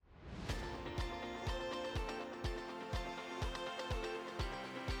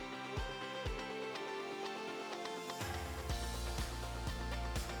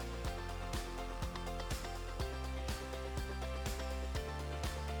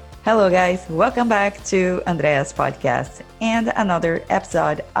Hello, guys. Welcome back to Andrea's podcast and another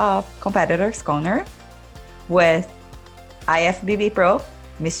episode of Competitors Corner with IFBB Pro,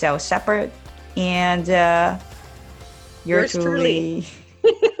 Michelle Shepard, and you're Yours truly,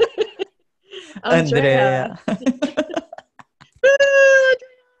 truly Andrea. Andrea. Woo!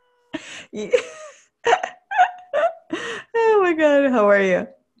 Yeah. Oh my God. How are you?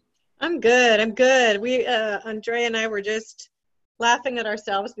 I'm good. I'm good. Andrea and I were just laughing at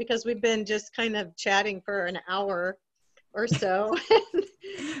ourselves because we've been just kind of chatting for an hour or so.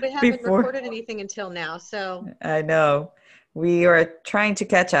 We haven't Before, recorded anything until now. So, I know we are trying to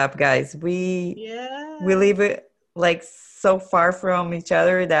catch up, guys. We yeah, live it like so far from each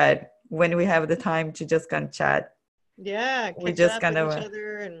other that when we have the time to just kind of chat, yeah, we catch just up kind with each of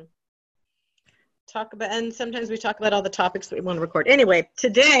other and and sometimes we talk about all the topics that we want to record. Anyway,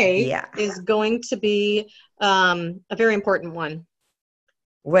 today yeah, is going to be a very important one.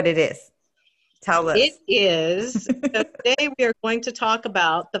 what it is. Tell It us. is. So today we are going to talk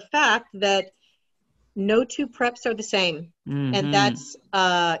about the fact that no two preps are the same. And Mm-hmm. that's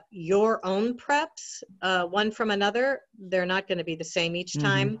your own preps, one from another. They're not going to be the same each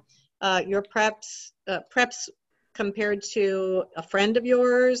Mm-hmm. time. Your preps compared to a friend of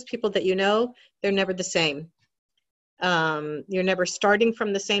yours, people that you know, they're never the same. You're never starting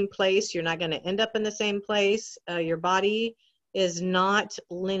from the same place. You're not going to end up in the same place. Your body is not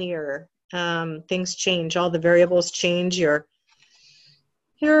linear. Things change. All the variables change. Your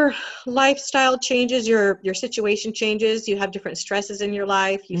lifestyle changes. Your situation changes. You have different stresses in your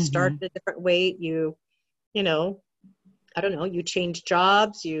life. You start Mm-hmm. at a different weight. You know, I don't know. You change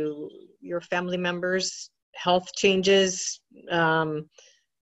jobs. Your family members' health changes.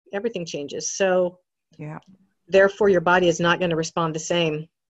 Everything changes. So Yeah. therefore your body is not going to respond the same,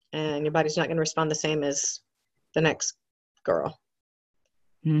 and your body's not going to respond the same as the next girl.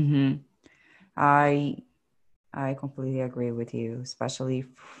 Mm-hmm. I I completely agree with you, especially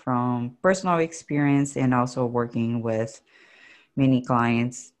from personal experience and also working with many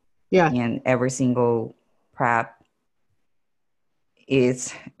clients Yeah. and every single prep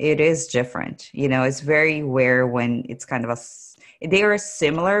it is different. It's very rare when it's kind of they are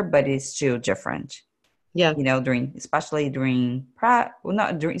similar, but it's still different. Yeah. During especially during prep, well,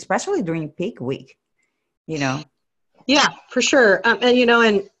 not during especially during peak week. You know. Yeah, for sure.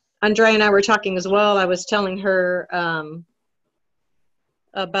 And Andrea and I were talking as well. I was telling her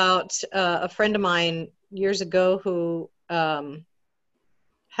about a friend of mine years ago who had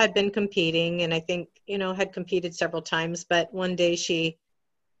been competing, and I think had competed several times, but one day she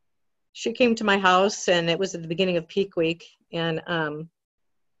came to my house, and it was at the beginning of peak week, and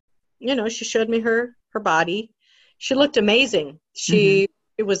she showed me her body. She looked amazing. Mm-hmm. She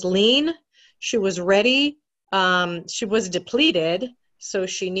was lean. She was ready. She was depleted, so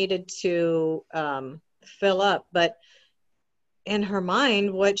she needed to fill up. But in her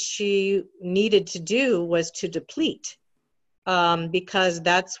mind, what she needed to do was to deplete, because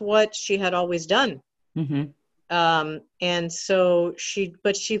that's what she had always done. Mm-hmm. And so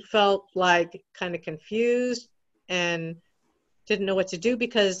but she felt like kind of confused and didn't know what to do,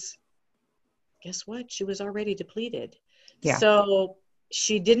 because guess what? She was already depleted. Yeah. So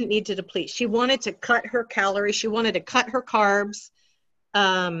she didn't need to deplete. She wanted to cut her calories. She wanted to cut her carbs.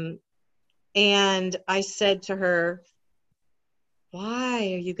 Um, and I said to her,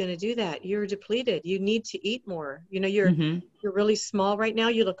 why are you going to do that? You're depleted. You need to eat more. Mm-hmm. You're really small right now.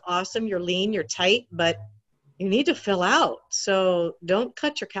 You look awesome. You're lean. You're tight, but you need to fill out. So don't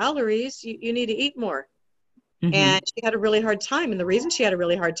cut your calories. You need to eat more. Mm-hmm. And she had a really hard time. And the reason she had a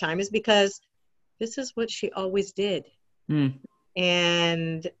really hard time is because this is what she always did. Mm.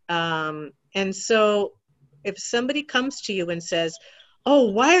 And so if somebody comes to you and says,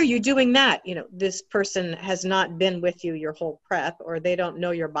 oh, why are you doing that? This person has not been with you your whole prep, or they don't know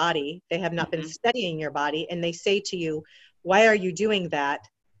your body. They have not been Mm-hmm. studying your body. And they say to you, why are you doing that?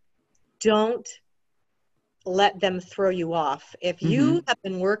 Don't let them throw you off. If you Mm-hmm. have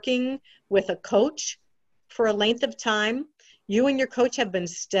been working with a coach for a length of time, you and your coach have been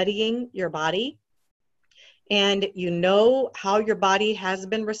studying your body, and you know how your body has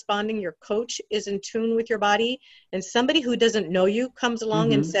been responding. Your coach is in tune with your body, and somebody who doesn't know you comes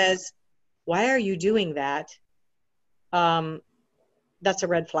along and Mm-hmm. says, why are you doing that? That's a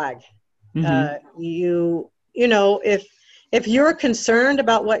red flag. Mm-hmm. If you're concerned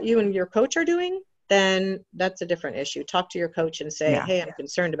about what you and your coach are doing, then that's a different issue. Talk to your coach and say, Yeah. hey, I'm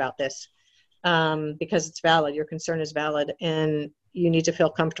concerned about this, because it's valid. Your concern is valid, and you need to feel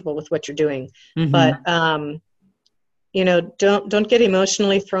comfortable with what you're doing. But Mm-hmm. don't get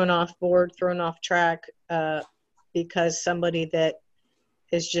emotionally thrown off track, because somebody that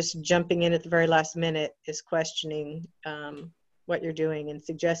is just jumping in at the very last minute, is questioning what you're doing and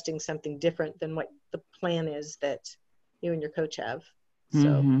suggesting something different than what the plan is that you and your coach have.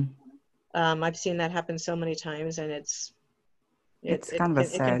 So I've seen that happen so many times, and It's kind of a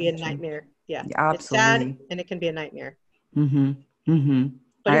it can be a sad truth. nightmare. Yeah, Yeah, it's sad absolutely. and it can be a nightmare. I What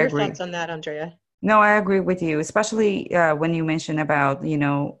are your agree. thoughts on that, Andrea? No, I agree with you, especially when you mention about,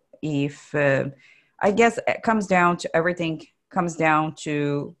 if I guess it comes down to everything comes down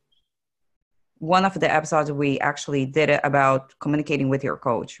to one of the episodes we actually did it about communicating with your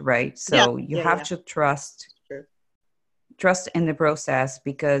coach, right? Yeah, So you yeah, have yeah. to trust True. in the process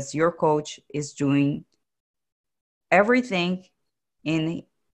because your coach is doing everything in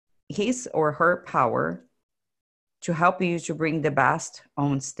his or her power to help you to bring the best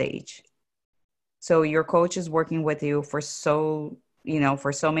on stage. So your coach is working with you for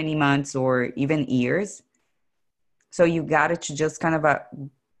for so many months or even years. So you got to just kind of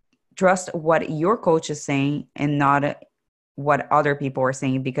trust what your coach is saying and not what other people are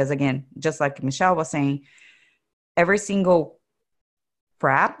saying. Because again, just like Michelle was saying, every single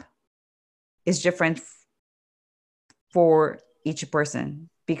prep is different for each person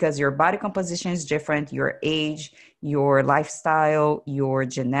because your body composition is different, your age, your lifestyle, your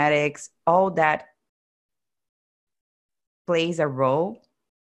genetics, all that plays a role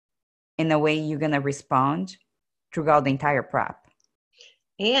in the way you're going to respond throughout the entire prep.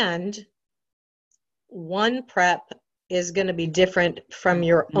 And one prep is going to be different from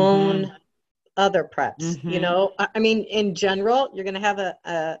your own other preps. I mean, in general, you're going to have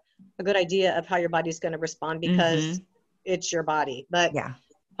a good idea of how your body's going to respond because it's your body. But yeah.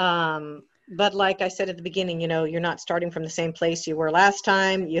 But like I said at the beginning, you're not starting from the same place you were last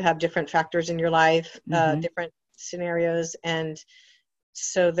time. You have different factors in your life, different scenarios. And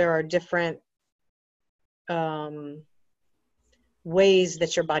so there are different ways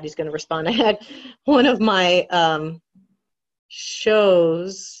that your body's going to respond. I had one of my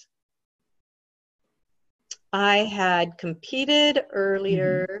shows, I had competed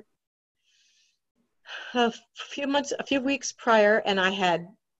earlier a few weeks prior, and I had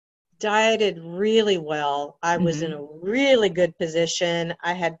dieted really well. I was in a really good position.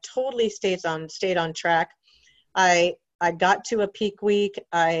 I had totally stayed on track. I got to a peak week.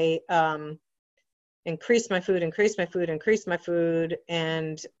 I increased my food,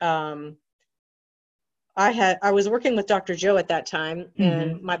 and I was working with Dr. Joe at that time,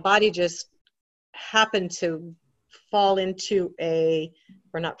 and my body just happened to fall into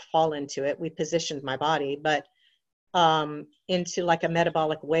not fall into it. We positioned my body, but into like a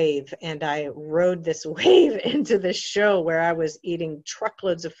metabolic wave, and I rode this wave into this show where I was eating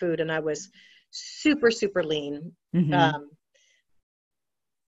truckloads of food and I was super, super lean.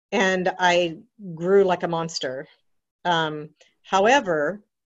 And I grew like a monster. However,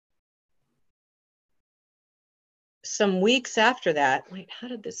 some weeks after that, wait, how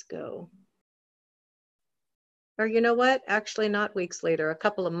did this go? Or you know what? Actually, not weeks later, a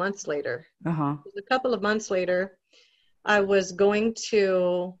couple of months later. A couple of months later, I was going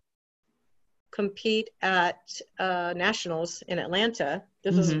to compete at nationals in Atlanta.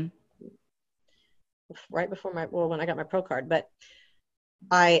 This was right before when I got my pro card. But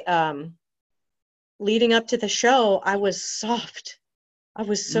leading up to the show, I was soft. I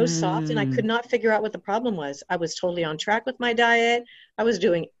was so soft, and I could not figure out what the problem was. I was totally on track with my diet. I was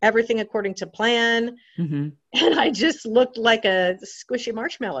doing everything according to plan. And I just looked like a squishy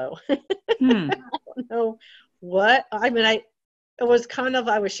marshmallow. I don't know what. I mean, I was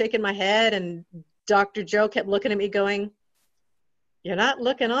shaking my head, and Dr. Joe kept looking at me going, "You're not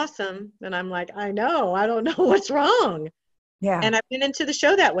looking awesome." And I'm like, "I know, I don't know what's wrong." Yeah. And I went into the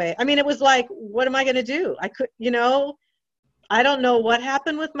show that way. I mean, it was like, what am I going to do? I don't know what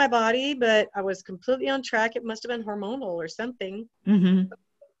happened with my body, but I was completely on track. It must have been hormonal or something.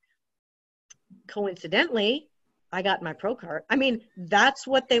 Coincidentally, I got my pro card. I mean, that's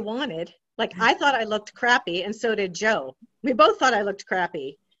what they wanted. Like, I thought I looked crappy, and so did Joe. We both thought I looked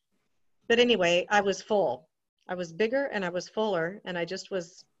crappy. But anyway, I was full. I was bigger and I was fuller, and I just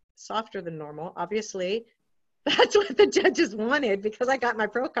was softer than normal. Obviously, that's what the judges wanted because I got my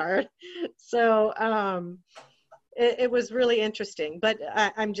pro card. So it was really interesting. But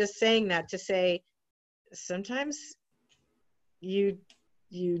I'm just saying that to say sometimes you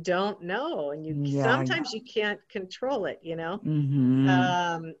don't know, and sometimes you can't control it, and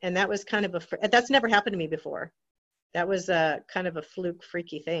that was kind of that's never happened to me before. That was a kind of a fluke,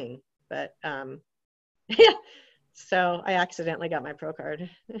 freaky thing. But yeah, so I accidentally got my pro card.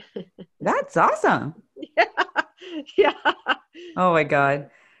 That's awesome. Yeah. Oh my God.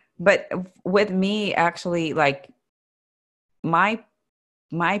 But with me, actually, like my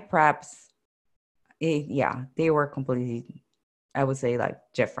my preps, yeah, they were completely, I would say, like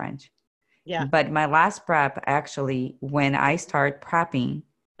different. Yeah. But my last prep, actually, when I started prepping,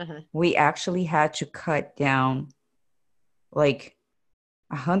 Uh-huh. we actually had to cut down like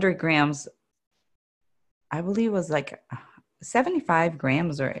 100 grams. I believe it was like 75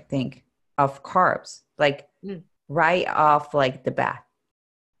 grams, or I think, of carbs, like Mm. right off like the bat.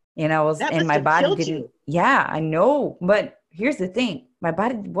 And That and must my have body killed didn't, you. yeah, I know. But here's the thing, my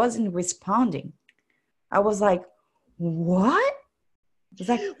body wasn't responding. I was like, what? It's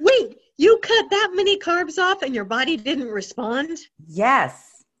like, Wait, you cut that many carbs off and your body didn't respond?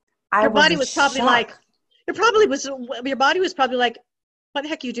 yes, I Your was body in was probably like, shock. your body was probably like, what the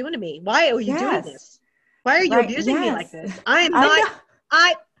heck are you doing to me? Why are you doing Yes, this? Why are you right. abusing me like Yes, this? I am I not, know.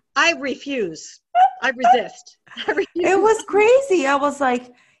 I, I refuse. I resist. I It refuse. was crazy. I was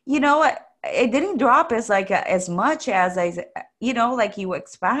like, it didn't drop as like as much as like you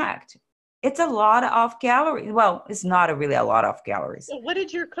expect. It's a lot of calories. Well, it's not really a lot of calories. So what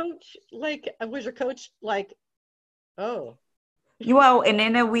did your coach like? Was your coach like, oh, Well, and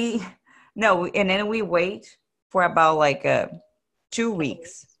then we no, and then we wait for about like 2 weeks.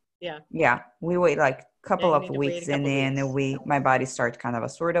 weeks? Yeah. Yeah, we wait like a Yeah, couple you of need to wait a weeks, and couple of then weeks. my body starts kind of a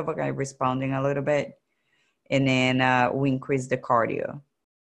sort of like responding a little bit, and then we increase the cardio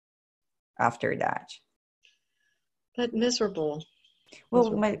after that. But miserable.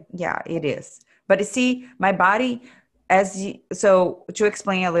 Well, Miserable. yeah, it is. But you see, my body, so to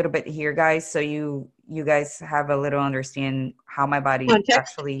explain a little bit here, guys, so you guys have a little understand how my body Context.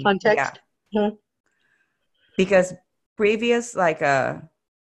 actually, yeah, Context. Huh? because previous like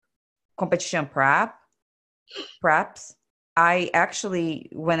competition preps, I actually,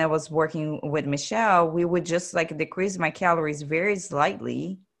 when I was working with Michelle, we would just like decrease my calories very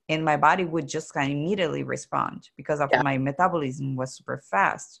slightly, and my body would just kind of immediately respond because of Yeah. my metabolism was super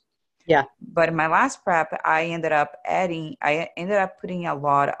fast. Yeah. But in my last prep, I ended up putting a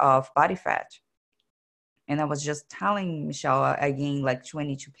lot of body fat. And I was just telling Michelle I gained like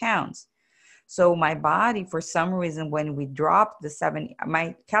 22 pounds. So my body, for some reason, when we dropped the 70,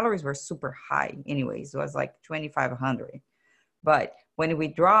 my calories were super high anyways. It was like 2,500. But when we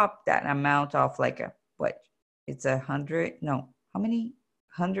dropped that amount of like it's 100, no, how many?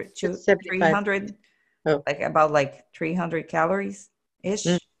 100 to It's 75. 300, Oh. like about like 300 calories ish.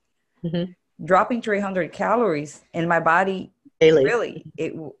 Mm-hmm. Dropping 300 calories in my body, Daily. really,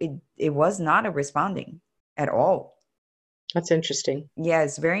 it was not responding at all. That's interesting. Yeah,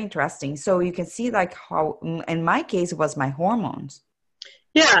 it's very interesting. So you can see like how, in my case, it was my hormones.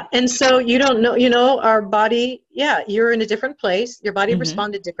 Yeah. And so you don't know, our body, yeah, you're in a different place. Your body Mm-hmm.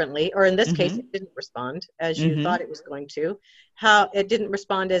 responded differently, or in this case, Mm-hmm. it didn't respond as you Mm-hmm. thought it was going to. How it didn't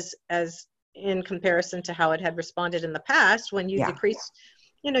respond as in comparison to how it had responded in the past when you Yeah. decreased,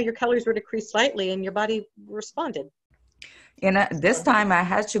 your calories were decreased slightly and your body responded. And this So, time I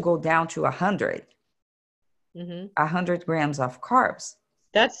had to go down to 100, mm-hmm. 100 grams of carbs.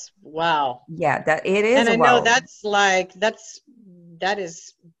 That's wow. Yeah, that it And is I know well. that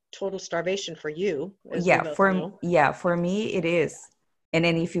is total starvation for you, as we Yeah, both know. for me it is. And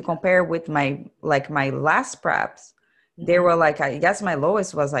then if you compare with my last preps, they Hmm. were like, I guess my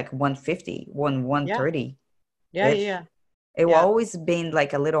lowest was like 150, Yeah, 130 yeah, yeah, ish. yeah, It will yeah. always been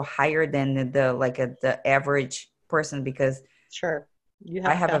like a little higher than the average person because Sure. You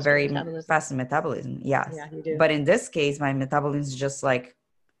I have a have a faster very metabolism. fast metabolism. Yes. Yeah, you do. But in this case, my metabolism is just like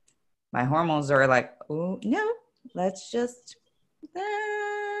my hormones are like, oh no, let's just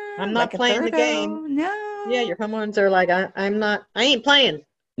I'm not like a playing the game. turtle. Yeah, No. your hormones are like, I ain't playing.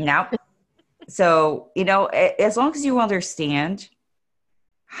 No. So, as long as you understand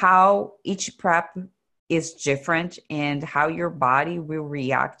how each prep is different and how your body will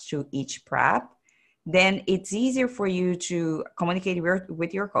react to each prep, then it's easier for you to communicate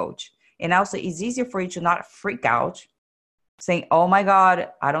with your coach. And also, it's easier for you to not freak out saying, oh my God,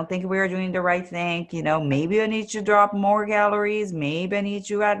 I don't think we're doing the right thing. Maybe I need to drop more calories. Maybe I need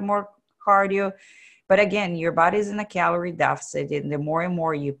to add more cardio. But again, your body is in a calorie deficit. And the more and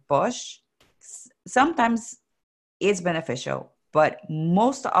more you push, sometimes it's beneficial, but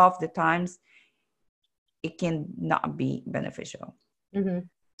most of the times it can not be beneficial. Mm-hmm.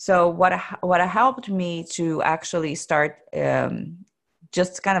 So what helped me to actually start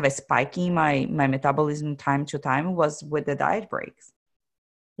just kind of a spiking my metabolism time to time was with the diet breaks.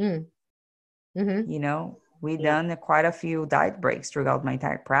 Mm-hmm. We Yeah. done quite a few diet breaks throughout my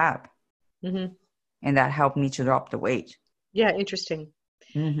entire prep, Mm-hmm. and that helped me to drop the weight. Yeah, interesting.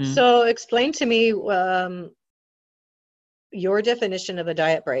 Mm-hmm. So explain to me your definition of a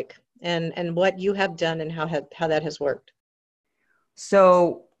diet break and what you have done and how that has worked.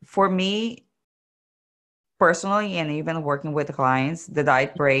 So for me personally, and even working with clients, the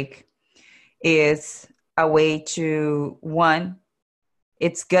diet break is a way to, one,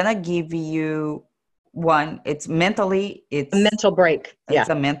 it's gonna give you, one, it's mentally, A mental break. it's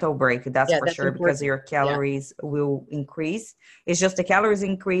Yeah. a mental break, that's Yeah, for that's sure, because important. your Yeah. calories will increase. It's just the calories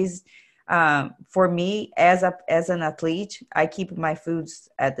increase. For me, as an athlete, I keep my foods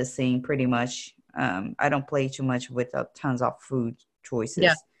at the same pretty much. I don't play too much with tons of food Yeah.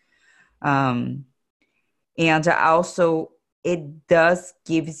 choices. Um, and also, it does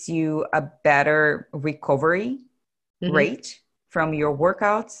gives you a better recovery Hmm. rate from your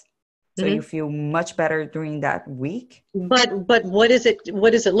workouts. So you Hmm. feel much better during that week. But what is it?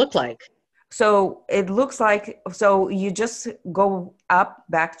 What does it look like? So it looks like, so you just go up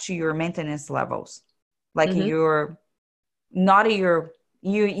back to your maintenance levels. Like Hmm. you're not a your,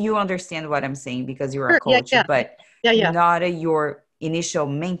 you understand what I'm saying because you're a Sure. Yeah. coach, Yeah. but Yeah. Yeah. not your initial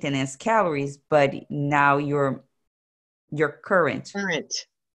maintenance calories, but now your current Current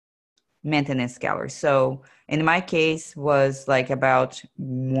maintenance calories. So in my case was like about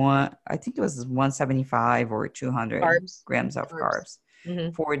one, I think it was 175 or 200 carbs. grams of Carbs. carbs Hmm.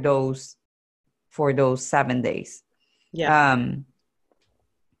 for those 7 days. Yeah. Um,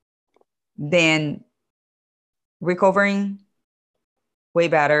 then recovering way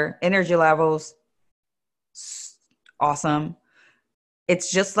better, energy levels awesome.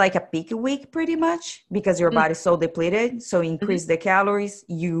 It's just like a peak week pretty much because your Hmm. body's so depleted. So Hmm. increase the calories.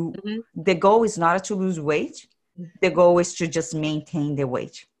 Hmm. The goal is not to lose weight. The goal is to just maintain the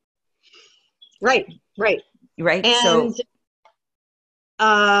weight. Right. Right. Right. And So,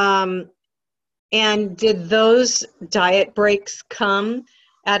 um, and did those diet breaks come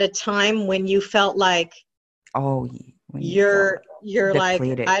at a time when you felt like oh, when you felt you're like,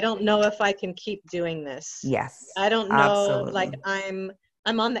 depleted. I don't know if I can keep doing this. Yes, I don't know, like absolutely.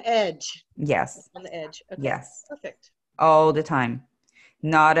 I'm on the edge. Yes, On the edge. Okay. yes, Perfect. all the time.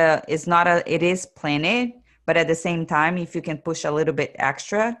 It's not a, it is planned, but at the same time, if you can push a little bit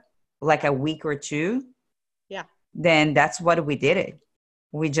extra, like a week or two, Yeah. then that's what we did it.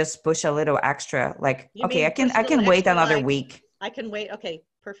 We just push a little extra, like, You okay, mean push a I little can wait extra another like week, I can wait. Okay,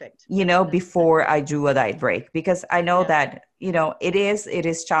 perfect. before I do a diet break, because I know Yeah. that, it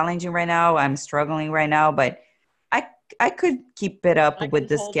is challenging right now. I'm struggling right now, but I I could keep it up I with can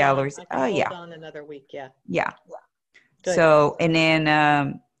these hold on. calories. I can Oh hold yeah, on another week. Yeah. yeah. Good. So, and then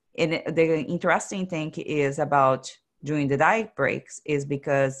the interesting thing is about doing the diet breaks is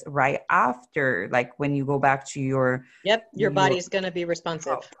because right after, like when you go back to Yep, your your body's going to be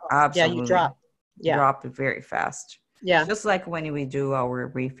responsive. Yeah, you absolutely drop. Yeah. drop very fast, Yeah. just like when we do our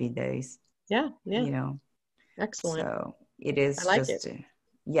refeed days, Yeah. Yeah. you know. Excellent. So it I is like it. just,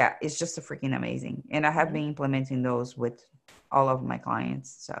 yeah, it's just a freaking amazing. And I have Mhm. been implementing those with all of my clients.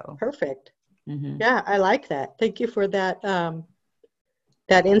 So, Perfect. hmm Yeah, I like that. Thank you for that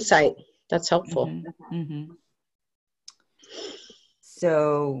insight. That's helpful. hmm hmm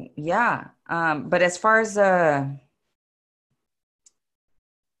So yeah. But as far as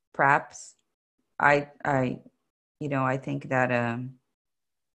preps, I I think that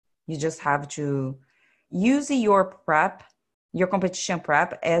you just have to use your competition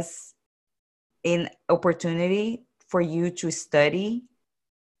prep as an opportunity for you to study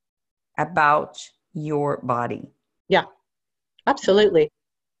about your body. Yeah, absolutely.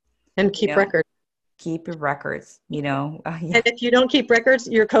 And You keep know, records. keep your records. Yeah. And if you don't keep records,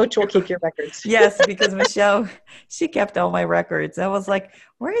 your coach will keep your records. Yes, because Michelle, she kept all my records. I was like,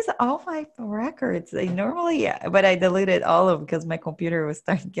 where is all my records? They normally, yeah, but I deleted all of them because my computer was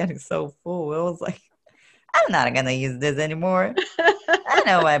starting getting so full. I was like, I'm not gonna use this anymore. I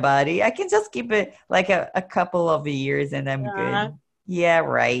know my body. I can just keep it like a couple of years and I'm Yeah. good. Yeah,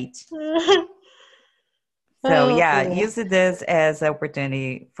 right. So Oh, yeah, use this as an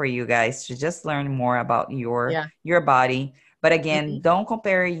opportunity for you guys to just learn more about yeah. your body. But again, Mhm. don't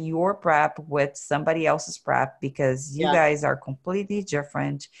compare your prep with somebody else's prep because you Yeah. guys are completely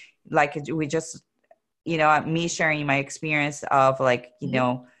different. Like we just, me sharing my experience of like,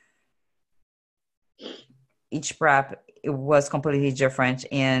 Mhm. each prep it was completely different.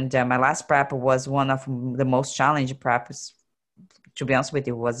 And my last prep was one of the most challenging preps. To be honest with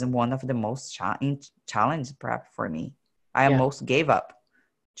you, was one of the most challenging prep for me. I Yeah. almost gave up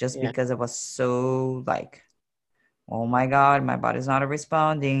just Yeah. because it was so like, oh my God, my body's not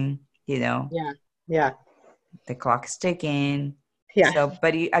responding, Yeah. Yeah. the clock's ticking. Yeah. So,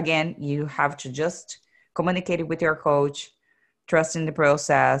 but again, you have to just communicate it with your coach, trust in the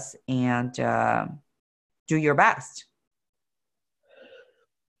process, and do your best.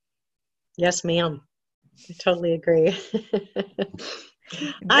 Yes, ma'am. I totally agree.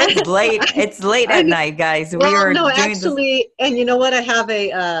 It's late. It's late at night, guys. We well, are no, doing this. actually, and you know what? I have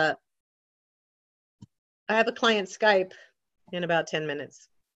a client Skype in about 10 minutes.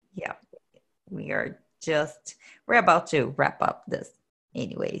 Yeah, we're about to wrap up this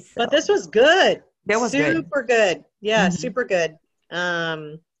anyways. So. But this was good. That was super good. Yeah, Mhm. super good.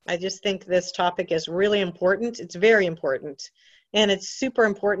 I just think this topic is really important. It's very important. And it's super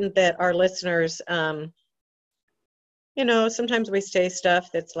important that our listeners, you know, sometimes we say stuff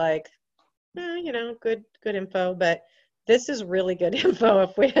that's like, you know, good info, but this is really good info.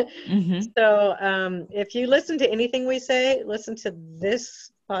 Mhm. So if you listen to anything we say, listen to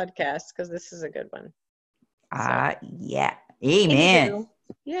this podcast because this is a good one. Yeah. Amen. Anywho,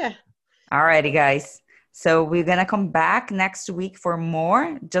 yeah. Alrighty, guys. So we're gonna come back next week for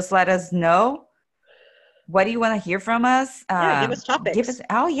more. Just let us know. What do you want to hear from us? Yeah, give us topics. Give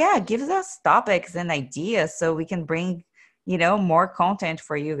us topics and ideas so we can bring, more content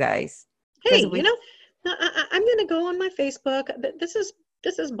for you guys. Hey, I'm going to go on my Facebook. This is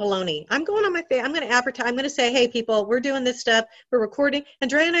baloney. I'm going on my Facebook. I'm going to advertise. I'm going to say, hey, people, we're doing this stuff. We're recording.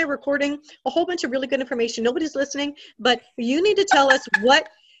 Andrea and I are recording a whole bunch of really good information. Nobody's listening, but you need to tell us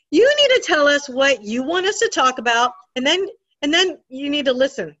what you want us to talk about, and then you need to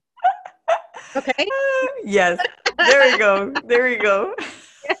listen. Okay? Yes. There we go. There we go.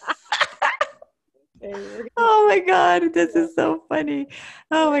 Oh my God, this is so funny.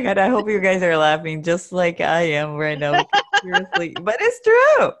 Oh my God, I hope you guys are laughing just like I am right now. Seriously, but it's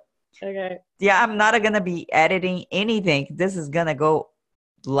true. Okay. Yeah, I'm not gonna be editing anything. This is gonna go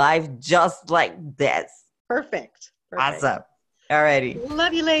live just like this. Perfect. Awesome. Alrighty.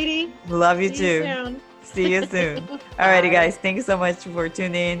 Love you, lady. Love you too. See you soon. Alrighty, guys. Thank you so much for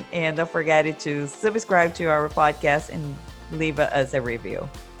tuning in. And don't forget to subscribe to our podcast and leave us a review.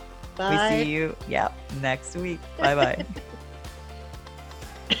 Bye. We see you next week. Bye-bye.